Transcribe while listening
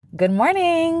Good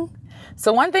morning.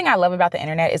 So one thing I love about the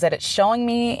internet is that it's showing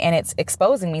me and it's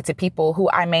exposing me to people who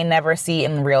I may never see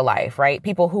in real life, right?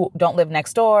 People who don't live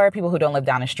next door, people who don't live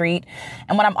down the street.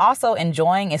 And what I'm also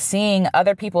enjoying is seeing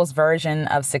other people's version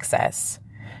of success.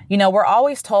 You know, we're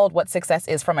always told what success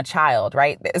is from a child,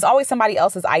 right? It's always somebody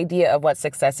else's idea of what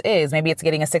success is. Maybe it's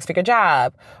getting a 6-figure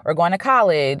job or going to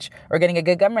college or getting a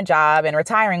good government job and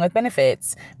retiring with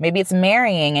benefits. Maybe it's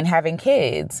marrying and having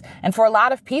kids. And for a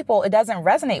lot of people, it doesn't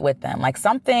resonate with them.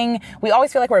 We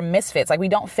always feel like we're misfits, like we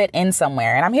don't fit in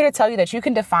somewhere. And I'm here to tell you that you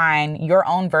can define your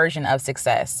own version of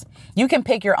success. You can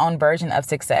pick your own version of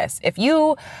success. If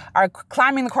you are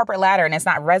climbing the corporate ladder and it's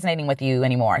not resonating with you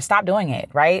anymore, stop doing it,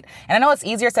 right? And I know it's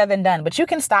easier said than done, but you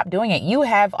can stop doing it. You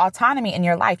have autonomy in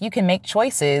your life. You can make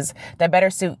choices that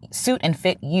better suit and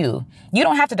fit you. You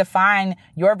don't have to define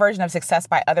your version of success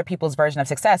by other people's version of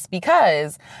success,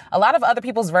 because a lot of other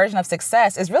people's version of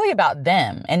success is really about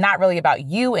them and not really about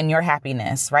you and your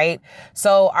happiness, right?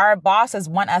 So our bosses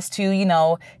want us to,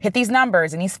 hit these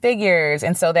numbers and these figures,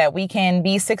 and so that we can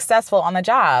be successful on the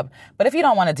job. But if you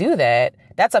don't want to do that,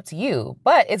 that's up to you.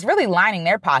 But it's really lining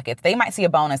their pockets. They might see a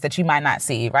bonus that you might not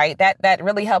see, right? That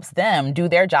really helps them do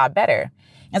their job better.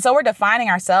 And so we're defining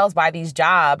ourselves by these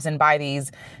jobs and by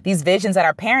these visions that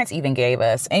our parents even gave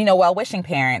us. And, well-wishing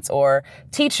parents or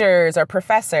teachers or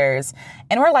professors.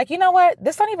 And we're like, you know what?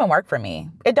 This don't even work for me.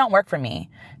 It don't work for me.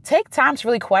 Take time to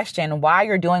really question why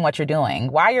you're doing what you're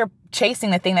doing, why you're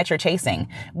chasing the thing that you're chasing.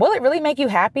 Will it really make you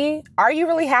happy? Are you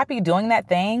really happy doing that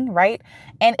thing, right?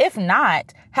 And if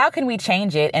not, how can we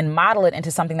change it and model it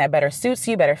into something that better suits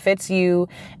you, better fits you,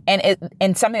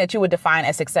 and something that you would define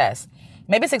as success?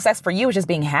 Maybe success for you is just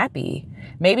being happy.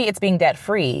 Maybe it's being debt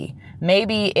free.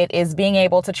 Maybe it is being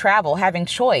able to travel, having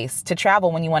choice to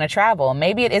travel when you want to travel.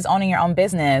 Maybe it is owning your own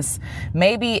business.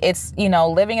 Maybe it's,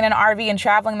 living in an RV and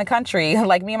traveling the country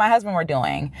like me and my husband were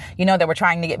doing, that we're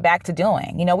trying to get back to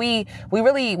doing. We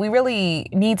really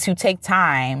need to take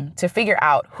time to figure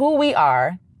out who we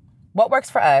are, what works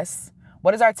for us,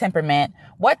 what is our temperament,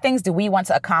 what things do we want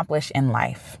to accomplish in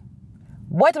life?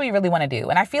 What do we really want to do?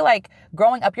 And I feel like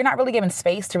growing up, you're not really given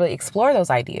space to really explore those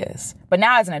ideas. But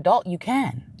now as an adult, you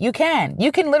can. You can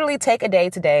literally take a day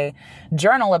today,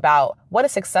 journal about what a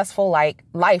successful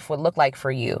life would look like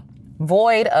for you,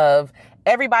 void of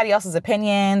everybody else's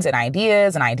opinions and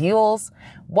ideas and ideals.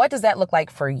 What does that look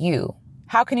like for you?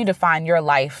 How can you define your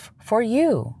life for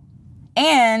you?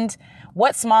 And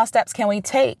what small steps can we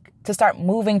take to start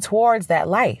moving towards that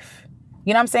life?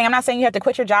 You know what I'm saying? I'm not saying you have to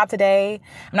quit your job today.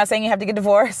 I'm not saying you have to get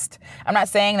divorced. I'm not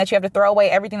saying that you have to throw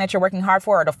away everything that you're working hard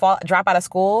for or to drop out of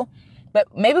school.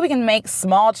 But maybe we can make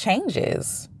small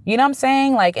changes. You know what I'm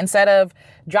saying? Like, instead of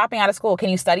dropping out of school, can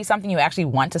you study something you actually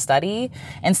want to study?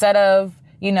 Instead of,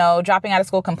 dropping out of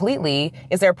school completely,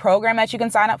 is there a program that you can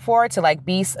sign up for to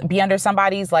be under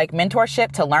somebody's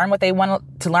mentorship to learn what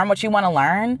you want to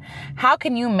learn? How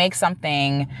can you make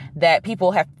something that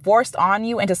people have forced on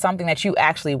you into something that you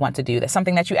actually want to do? That's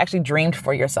something that you actually dreamed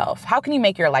for yourself. How can you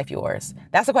make your life yours?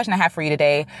 That's the question I have for you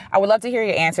today. I would love to hear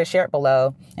your answer. Share it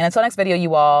below. And until next video,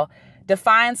 you all,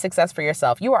 define success for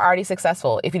yourself. You are already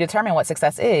successful if you determine what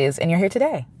success is and you're here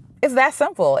today. It's that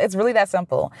simple. It's really that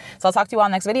simple. So I'll talk to you all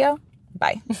next video.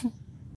 Bye.